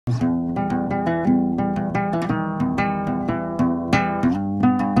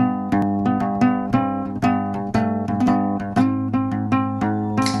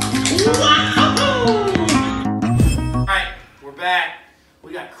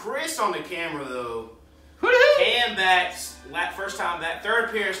Chris on the camera though. Cam back, first time back, third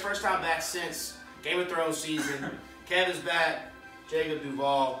appearance, first time back since Game of Thrones season. Kevin's back, Jacob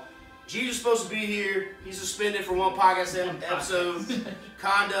Duvall. G's supposed to be here. He's suspended for one podcast episode.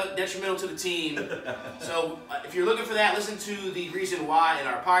 Conduct detrimental to the team. So if you're looking for that, listen to the reason why in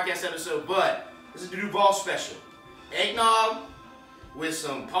our podcast episode. But this is the Duvall special. Eggnog with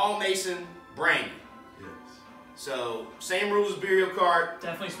some Paul Mason brandy. Yes. So same rules as Burial Kart.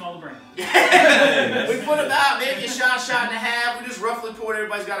 Definitely smell the brandy. We put about maybe a shot and a half. We just roughly poured.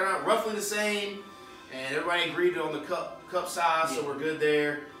 Everybody's got it around roughly the same, and everybody agreed on the cup size, so we're good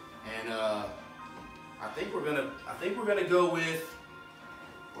there. And I think we're gonna go with,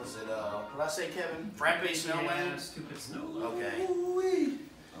 what's it? What did I say, Kevin? Frappe Snowland. Yeah, stupid snow. Okay.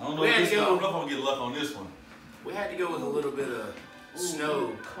 I don't know if I'm gonna get luck on this one. We had to go with a little bit of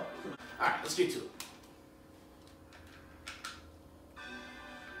snow. All right, let's get to it.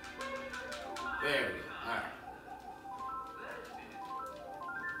 There we go. All right.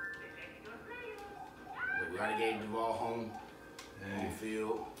 We already gave Duvall home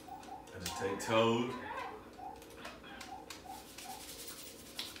field. I just take Toad.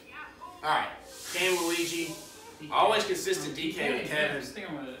 Alright, Cam Luigi. Always consistent DK with Kevin.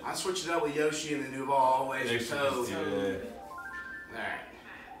 I switched it up with Yoshi and then Duvall always with Toad. Alright.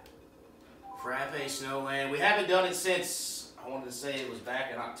 Frappe Snowland. We haven't done it since, I wanted to say it was back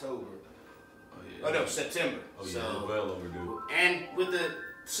in October. Oh no, September. Oh yeah, so, well overdue. And with the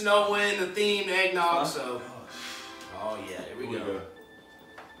snow in the themed eggnog, so. Oh yeah, here we go.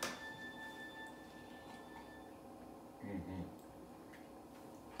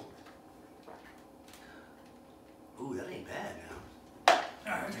 Ooh, that ain't bad now.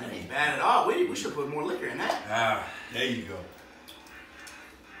 That ain't bad at all. We should put more liquor in that. Ah, there you go.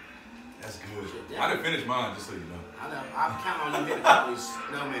 That's good. I didn't finish mine, just so you know. I know. I'm counting on you hitting a couple of these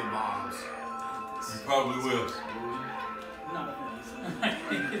snowman bombs. You probably will. Not a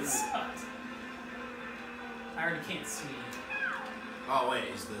it sucks. I already can't see. Oh wait,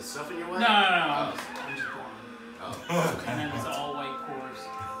 is the stuff in your way? No. Oh. I'm just blowing. Oh. And then it's all white course.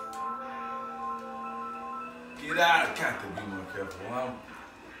 Get out! I got to be more careful.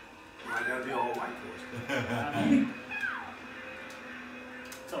 Why gotta be all white course?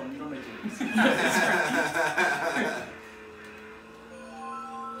 Tell them you don't make it easy.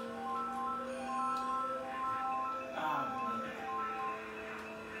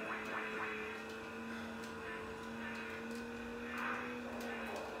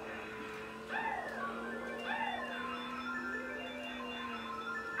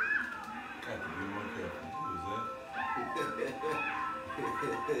 Got to be more careful. Who is that?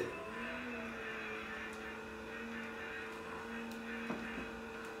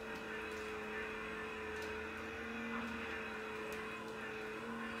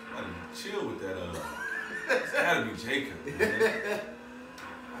 Chill with that. It's gotta be Jacob. Man.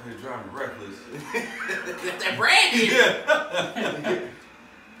 Out here driving reckless. Get that brandy. Yeah.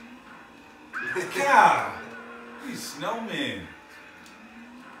 God, these snowmen.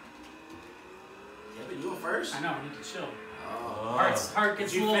 Yeah, but you went first. I know. I need to chill. Oh. Heart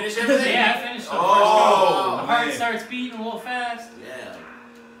gets Did you a little. finish everything? Yeah, I finished the first one. Oh, The heart man. starts beating a little fast. Yeah.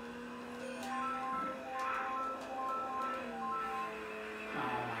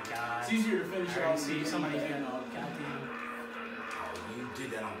 It's easier to finish it off. See somebody's gonna goddamn. Oh, you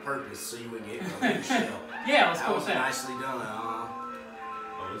did that on purpose so you wouldn't get a shell. Yeah, let's that go was with that. nicely done, huh?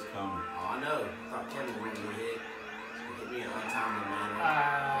 Oh, it's coming. Oh, I know. I thought Kevin was gonna get hit. He hit me in an untimely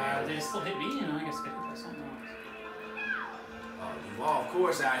manner. They still hit me, and I guess get hit by something else. Oh, Duvall, of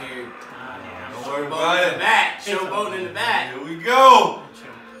course, out here. Don't worry about it. In the back. Showboating in the back. Here we go.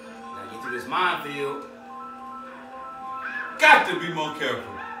 Gotta get through this minefield. Got to be more careful.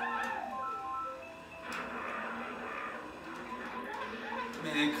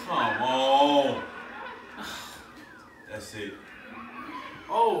 Man, come on. That's it.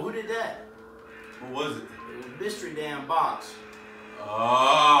 Oh, who did that? What was it? It was a mystery damn box.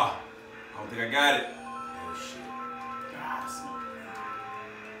 Ah, I don't think I got it. Oh, shit.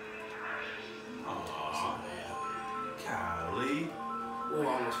 Oh, golly. Oh, I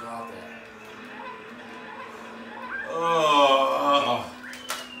almost fell out there. Oh.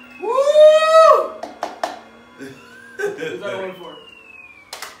 Woo! Who's that one for?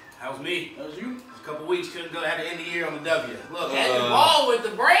 That was me. That was you? A couple weeks, couldn't go. Had to end the year on the W. Look, had the ball with the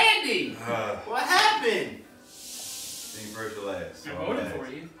brandy. What happened? Team first or last. I voted for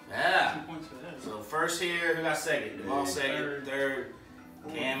you. Yeah. 2 points for that. So first here, who got second? Duvall second, third,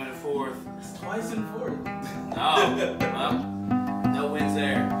 Cam in the fourth. It's twice in fourth. Oh,